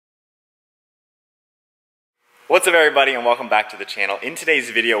What's up everybody and welcome back to the channel. In today's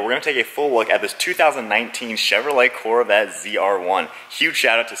video we're going to take a full look at this 2019 Chevrolet Corvette ZR1. Huge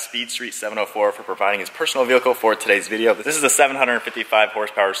shout out to Speed Street 704 for providing his personal vehicle for today's video. This is a 755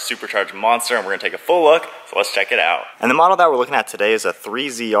 horsepower Supercharged Monster and we're going to take a full look, so let's check it out. And the model that we're looking at today is a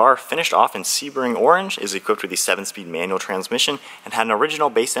 3ZR, finished off in Sebring Orange, is equipped with the 7-speed manual transmission, and had an original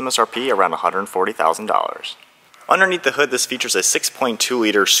base MSRP around $140,000. Underneath the hood, this features a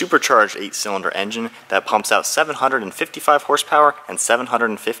 6.2-liter supercharged 8-cylinder engine that pumps out 755 horsepower and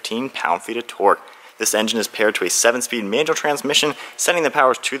 715 pound-feet of torque. This engine is paired to a 7-speed manual transmission, sending the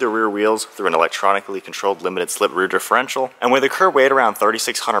powers to the rear wheels through an electronically controlled limited-slip rear differential. And with a curb weight around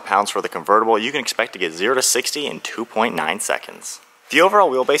 3,600 pounds for the convertible, you can expect to get 0 to 60 in 2.9 seconds. The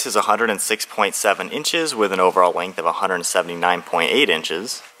overall wheelbase is 106.7 inches with an overall length of 179.8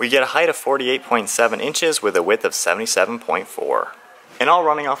 inches. We get a height of 48.7 inches with a width of 77.4. And all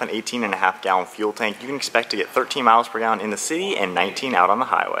running off an 18.5 gallon fuel tank, you can expect to get 13 miles per gallon in the city and 19 out on the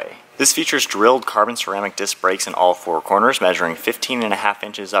highway. This features drilled carbon ceramic disc brakes in all four corners, measuring 15.5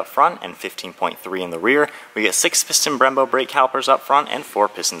 inches up front and 15.3 in the rear. We get 6 piston Brembo brake calipers up front and 4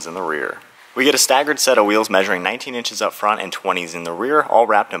 pistons in the rear. We get a staggered set of wheels measuring 19 inches up front and 20s in the rear, all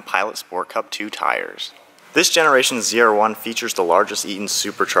wrapped in Pilot Sport Cup 2 tires. This generation's ZR1 features the largest Eaton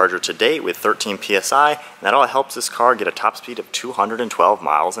supercharger to date with 13 PSI, and that all helps this car get a top speed of 212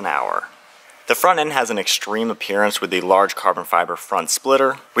 miles an hour. The front end has an extreme appearance with the large carbon fiber front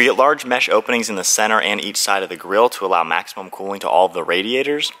splitter. We get large mesh openings in the center and each side of the grille to allow maximum cooling to all of the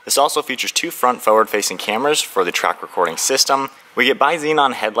radiators. This also features 2 front forward-facing cameras for the track recording system. We get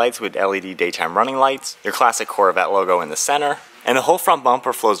bi-xenon headlights with LED daytime running lights, your classic Corvette logo in the center, and the whole front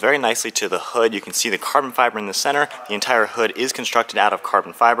bumper flows very nicely to the hood. You can see the carbon fiber in the center. The entire hood is constructed out of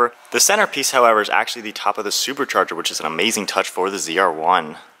carbon fiber. The centerpiece, however, is actually the top of the supercharger, which is an amazing touch for the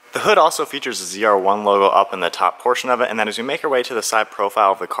ZR1. The hood also features the ZR1 logo up in the top portion of it, and then as we make our way to the side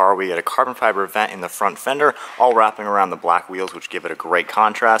profile of the car, we get a carbon fiber vent in the front fender, all wrapping around the black wheels, which give it a great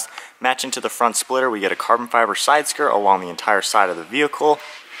contrast. Matching to the front splitter, we get a carbon fiber side skirt along the entire side of the vehicle.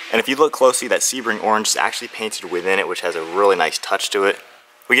 And if you look closely, that Sebring Orange is actually painted within it, which has a really nice touch to it.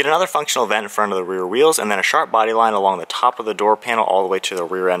 We get another functional vent in front of the rear wheels, and then a sharp body line along the top of the door panel all the way to the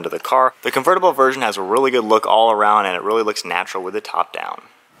rear end of the car. The convertible version has a really good look all around, and it really looks natural with the top down.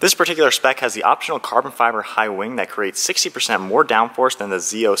 This particular spec has the optional carbon fiber high wing that creates 60% more downforce than the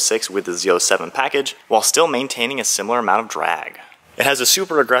Z06 with the Z07 package, while still maintaining a similar amount of drag. It has a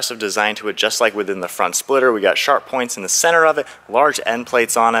super aggressive design to it, just like within the front splitter. We got sharp points in the center of it, large end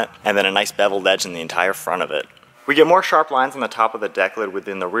plates on it, and then a nice beveled edge in the entire front of it. We get more sharp lines on the top of the deck lid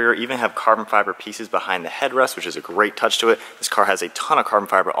within the rear, even have carbon fiber pieces behind the headrest, which is a great touch to it. This car has a ton of carbon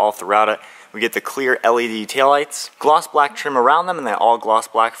fiber all throughout it. We get the clear LED taillights, gloss black trim around them, and then all gloss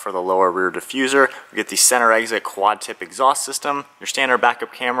black for the lower rear diffuser. We get the center exit quad tip exhaust system, your standard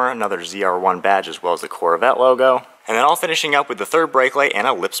backup camera, another ZR1 badge, as well as the Corvette logo, and then all finishing up with the third brake light and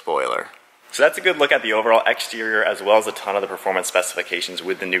a lip spoiler. So that's a good look at the overall exterior as well as a ton of the performance specifications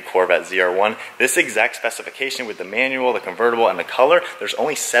with the new Corvette ZR1. This exact specification with the manual, the convertible, and the color, there's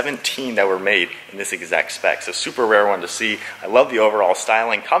only 17 that were made in this exact spec. So super rare one to see. I love the overall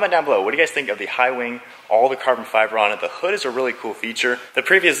styling. Comment down below, what do you guys think of the high wing, all the carbon fiber on it? The hood is a really cool feature. The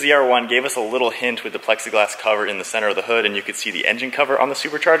previous ZR1 gave us a little hint with the plexiglass cover in the center of the hood, and you could see the engine cover on the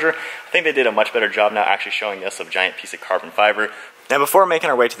supercharger. I think they did a much better job now actually showing us a giant piece of carbon fiber. Now before making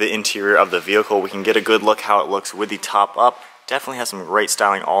our way to the interior of the vehicle, we can get a good look how it looks with the top up. Definitely has some great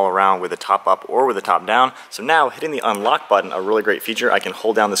styling all around with the top up or with the top down. So now hitting the unlock button, a really great feature, I can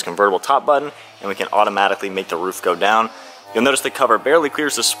hold down this convertible top button and we can automatically make the roof go down. You'll notice the cover barely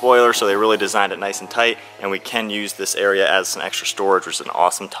clears the spoiler, so they really designed it nice and tight, and we can use this area as some extra storage, which is an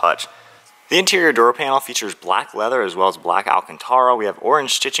awesome touch. The interior door panel features black leather as well as black Alcantara. We have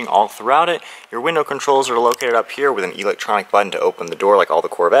orange stitching all throughout it. Your window controls are located up here with an electronic button to open the door like all the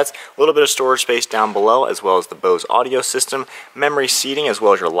Corvettes. A little bit of storage space down below as well as the Bose audio system, memory seating as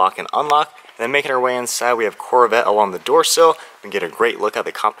well as your lock and unlock. And then making our way inside, we have Corvette along the door sill. We can get a great look at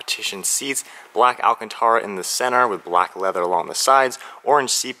the competition seats. Black Alcantara in the center with black leather along the sides,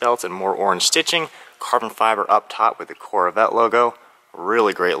 orange seat belts and more orange stitching, carbon fiber up top with the Corvette logo.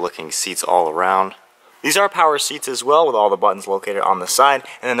 Really great looking seats all around. These are power seats as well with all the buttons located on the side,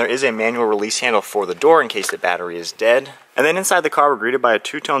 and then there is a manual release handle for the door in case the battery is dead. And then inside the car we're greeted by a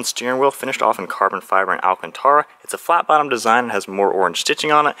two-tone steering wheel finished off in carbon fiber and Alcantara. It's a flat bottom design and has more orange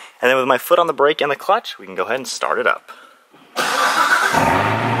stitching on it. And then with my foot on the brake and the clutch, we can go ahead and start it up.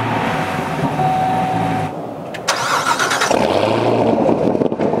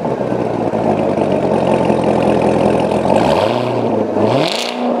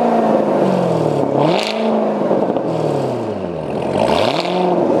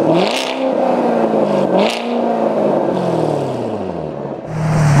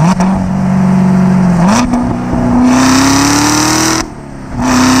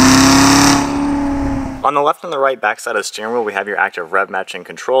 On the left and the right backside of the steering wheel, we have your active rev matching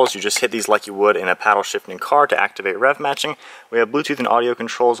controls. You just hit these like you would in a paddle shifting car to activate rev matching. We have Bluetooth and audio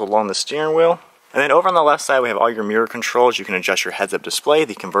controls along the steering wheel. And then over on the left side, we have all your mirror controls. You can adjust your heads-up display.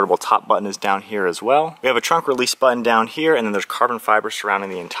 The convertible top button is down here as well. We have a trunk release button down here, and then there's carbon fiber surrounding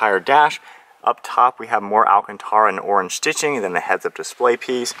the entire dash. Up top, we have more Alcantara and orange stitching, and then the heads-up display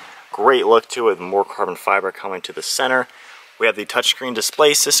piece. Great look to it with more carbon fiber coming to the center. We have the touchscreen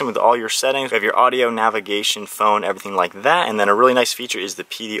display system with all your settings. We have your audio, navigation, phone, everything like that. And then a really nice feature is the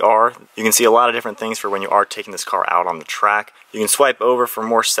PDR. You can see a lot of different things for when you are taking this car out on the track. You can swipe over for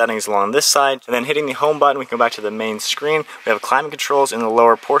more settings along this side. And then hitting the home button, we can go back to the main screen. We have climate controls in the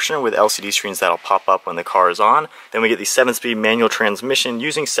lower portion with LCD screens that'll pop up when the car is on. Then we get the 7-speed manual transmission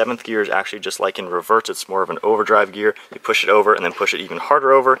using 7th gear, is actually just like in reverse. It's more of an overdrive gear. You push it over and then push it even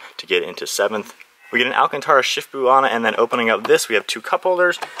harder over to get into 7th. We get an Alcantara shift boot on it, and then opening up this, we have 2 cup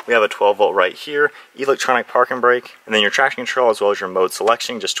holders. We have a 12-volt right here, electronic parking brake, and then your traction control as well as your mode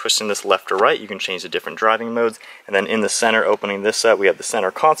selection. Just twisting this left or right, you can change the different driving modes. And then in the center, opening this up, we have the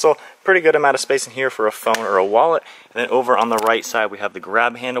center console. Pretty good amount of space in here for a phone or a wallet. And then over on the right side, we have the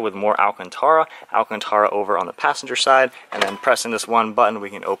grab handle with more Alcantara. Alcantara over on the passenger side, and then pressing this one button, we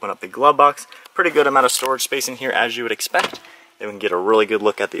can open up the glove box. Pretty good amount of storage space in here as you would expect. Then we can get a really good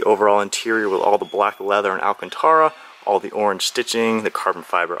look at the overall interior with all the black leather and Alcantara, all the orange stitching, the carbon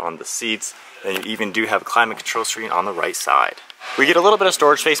fiber on the seats. Then you even do have a climate control screen on the right side. We get a little bit of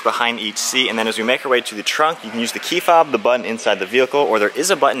storage space behind each seat, and then as we make our way to the trunk, you can use the key fob, the button inside the vehicle, or there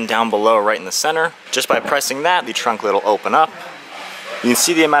is a button down below right in the center. Just by pressing that, the trunk lid will open up. You can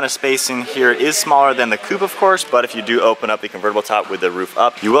see the amount of space in here is smaller than the coupe, of course, but if you do open up the convertible top with the roof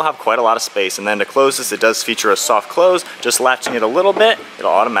up, you will have quite a lot of space. And then to close this, it does feature a soft close. Just latching it a little bit,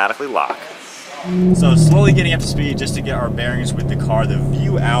 it'll automatically lock. So slowly getting up to speed just to get our bearings with the car. The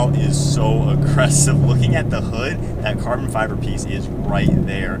view out is so aggressive. Looking at the hood, that carbon fiber piece is right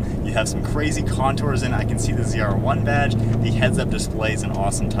there. You have some crazy contours in it. I can see the ZR1 badge. The heads-up display is an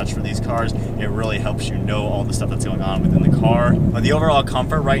awesome touch for these cars. It really helps you know all the stuff that's going on within the car. But the overall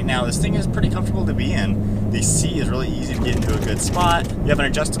comfort right now, this thing is pretty comfortable to be in. The seat is really easy to get into a good spot. You have an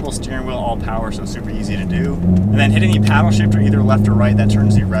adjustable steering wheel, all power, so super easy to do. And then hitting the paddle shifter either left or right, that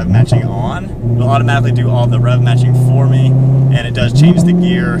turns the rev matching on. It'll automatically do all the rev matching for me, and it does change the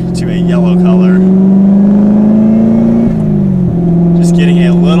gear to a yellow color. Just getting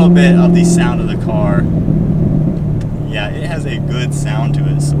a little bit of the sound of the car. Yeah, it has a good sound to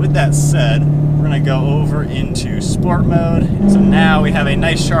it. So with that said, we're gonna go over into sport mode. So now we have a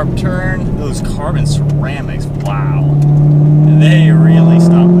nice sharp turn. Those carbon ceramics, wow. They really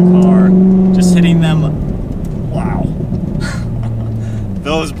stop the car. Just hitting them, wow.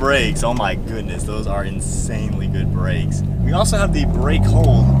 Those brakes, oh my goodness, those are insanely good brakes. We also have the brake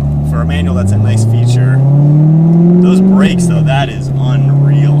hold for a manual. That's a nice feature. Those brakes though, that is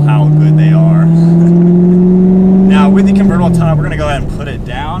unreal how good they are. Now with the convertible top, we're gonna go ahead and put it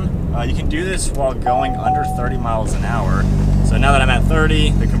down. You can do this while going under 30 miles an hour. So now that I'm at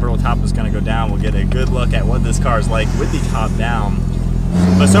 30, the convertible top is gonna go down. We'll get a good look at what this car is like with the top down.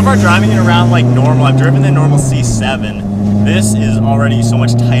 But so far driving it around like normal, I've driven the normal C7. This is already so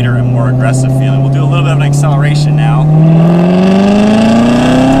much tighter and more aggressive feeling. We'll do a little bit of an acceleration now.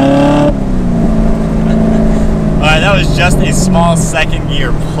 Alright, that was just a small second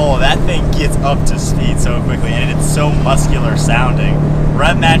gear pull. That thing gets up to speed so quickly, and it's so muscular sounding.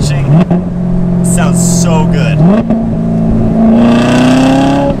 Rev matching sounds so good.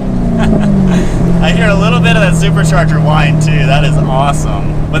 I hear a little bit of that supercharger whine too. That is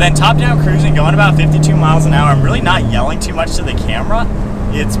awesome. But then top down cruising, going about 52 miles an hour. I'm really not yelling too much to the camera.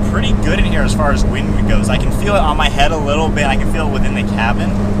 It's pretty good in here as far as wind goes. I can feel it on my head a little bit. I can feel it within the cabin,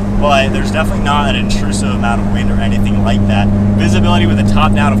 but there's definitely not an intrusive amount of wind or anything like that. Visibility with the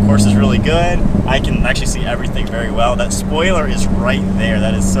top down, of course, is really good. I can actually see everything very well. That spoiler is right there.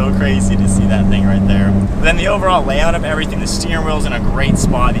 That is so crazy to see that thing right there. But then the overall layout of everything, the steering wheel's in a great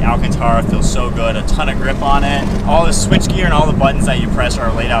spot. The Alcantara feels so good. A ton of grip on it. All the switch gear and all the buttons that you press are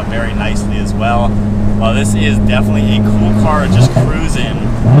laid out very nicely as well. Well, this is definitely a cool car to just cruise in.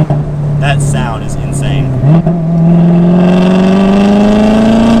 That sound is insane.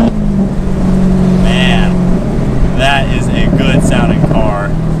 Man, that is a good sounding car.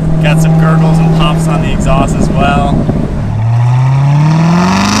 Got some gurgles and pops on the exhaust as well.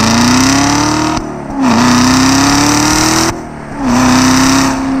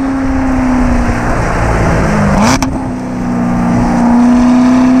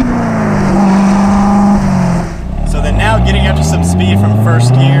 Getting up to some speed from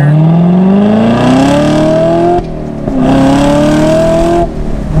first gear.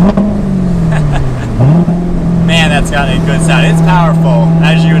 that sound. It's powerful,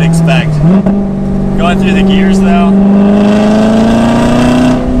 as you would expect. Going through the gears though.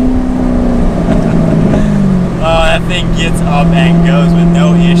 Oh, that thing gets up and goes with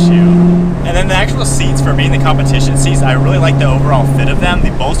no issue. And then the actual seats, for me, the competition seats, I really like the overall fit of them.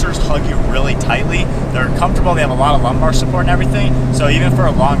 The bolsters hug you really tightly. They're comfortable. They have a lot of lumbar support and everything. So even for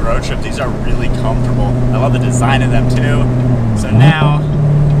a long road trip, these are really comfortable. I love the design of them too. So now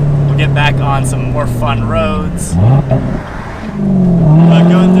we'll get back on some more fun roads.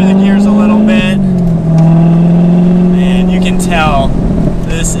 Going through the gears a little bit. And you can tell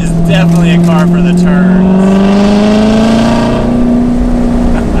this is definitely a car for the turns.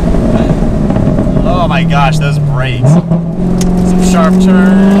 Oh my gosh, those brakes. Some sharp turns.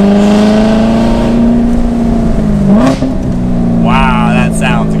 Wow, that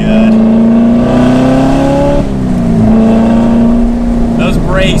sounds good. Those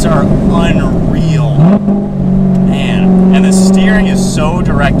brakes are unreal. Man, and the steering is so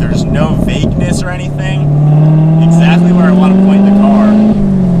direct. There's no vagueness or anything. Exactly where I want to point the car.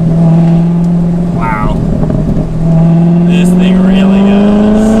 Wow. This thing really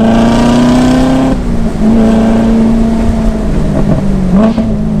goes.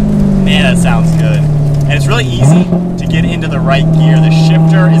 Man, that sounds good. And it's really easy to get into the right gear. The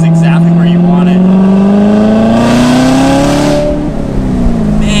shifter is exactly where you want it.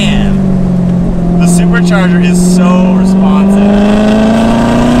 Man, the Supercharger is so responsive.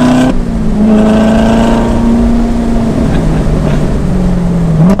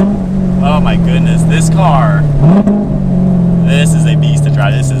 Oh my goodness, this car, this is a beast to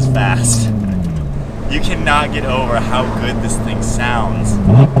drive. This is fast. You cannot get over how good this thing sounds.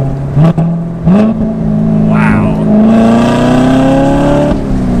 Wow.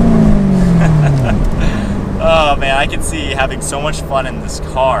 Oh man, I can see having so much fun in this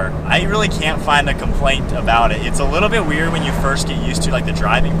car. I really can't find a complaint about it. It's a little bit weird when you first get used to like the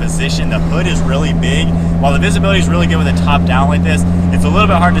driving position. The hood is really big. While the visibility is really good with a top down like this, it's a little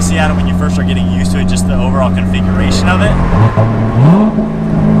bit hard to see out of when you first start getting used to it, just the overall configuration of it.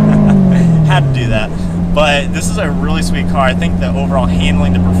 Had to do that. But this is a really sweet car. I think the overall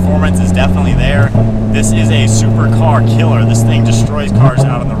handling, the performance is definitely there. This is a super car killer. This thing destroys cars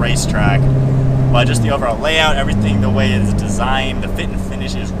out on the racetrack. But just the overall layout, everything, the way it is designed, the fit and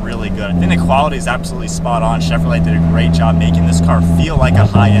finish is really good. I think the quality is absolutely spot on. Chevrolet did a great job making this car feel like a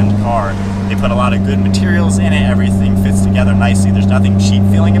high-end car. They put a lot of good materials in it. Everything fits together nicely. There's nothing cheap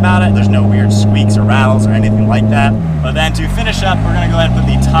feeling about it. There's no weird squeaks or rattles or anything like that. But then to finish up, we're going to go ahead and put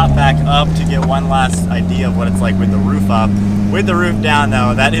the top back up to get one last idea of what it's like with the roof up. With the roof down,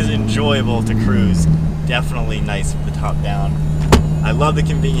 though, that is enjoyable to cruise. Definitely nice with the top down. I love the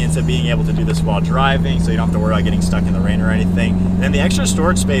convenience of being able to do this while driving, so you don't have to worry about getting stuck in the rain or anything. And then the extra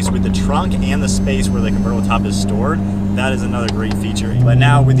storage space with the trunk and the space where the convertible top is stored, that is another great feature. But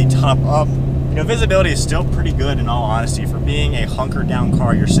now with the top up, you know, visibility is still pretty good in all honesty. For being a hunkered down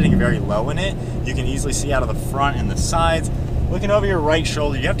car, you're sitting very low in it. You can easily see out of the front and the sides. Looking over your right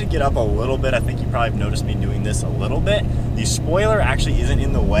shoulder, you have to get up a little bit. I think you probably have noticed me doing this a little bit. The spoiler actually isn't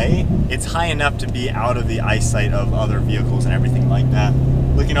in the way. It's high enough to be out of the eyesight of other vehicles and everything like that.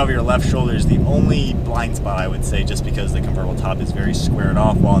 Looking over your left shoulder is the only blind spot, I would say, just because the convertible top is very squared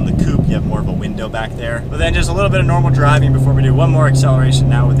off, while in the coupe you have more of a window back there. But then just a little bit of normal driving before we do one more acceleration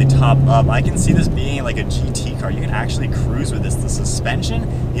now with the top up. I can see this being like a GT car. You can actually cruise with this. The suspension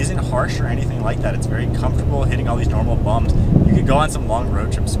isn't harsh or anything like that. It's very comfortable hitting all these normal bumps. You could go on some long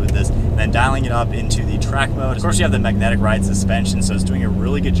road trips with this, and then dialing it up into the track mode. Of course, you have the magnetic ride suspension, so it's doing a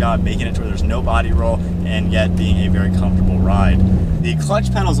really good job making it to where there's no body roll and yet being a very comfortable ride. The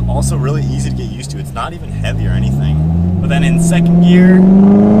clutch pedal is also really easy to get used to. It's not even heavy or anything. But then in second gear,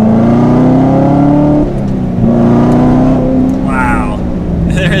 wow,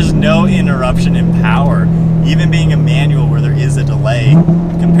 there is no interruption in power. Even being a manual where there is a delay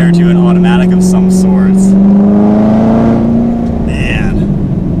compared to an automatic of some sorts.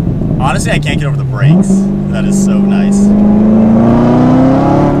 Man, honestly, I can't get over the brakes. That is so nice.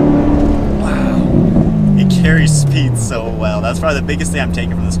 Carries speed so well. That's probably the biggest thing I'm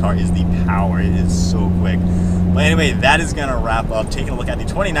taking from this car is the power. It is so quick. But anyway, that is going to wrap up taking a look at the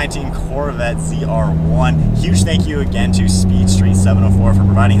 2019 Corvette ZR1. Huge thank you again to Speed Street 704 for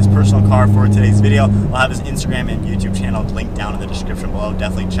providing his personal car for today's video. I'll have his Instagram and YouTube channel linked down in the description below.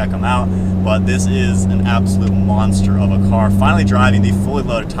 Definitely check him out. But this is an absolute monster of a car. Finally driving the fully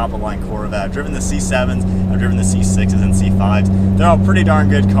loaded top-of-the-line Corvette. I've driven the C7s, I've driven the C6s and C5s. They're all pretty darn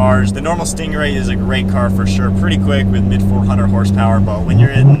good cars. The normal Stingray is a great car for sure. Pretty quick with mid 400 horsepower, but when you're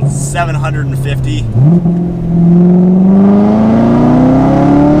in 750,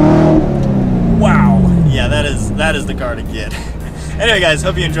 wow, yeah, that is is the car to get. Anyway guys,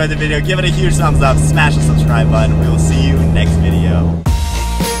 hope you enjoyed the video. Give it a huge thumbs up, smash the subscribe button. We will see you next video.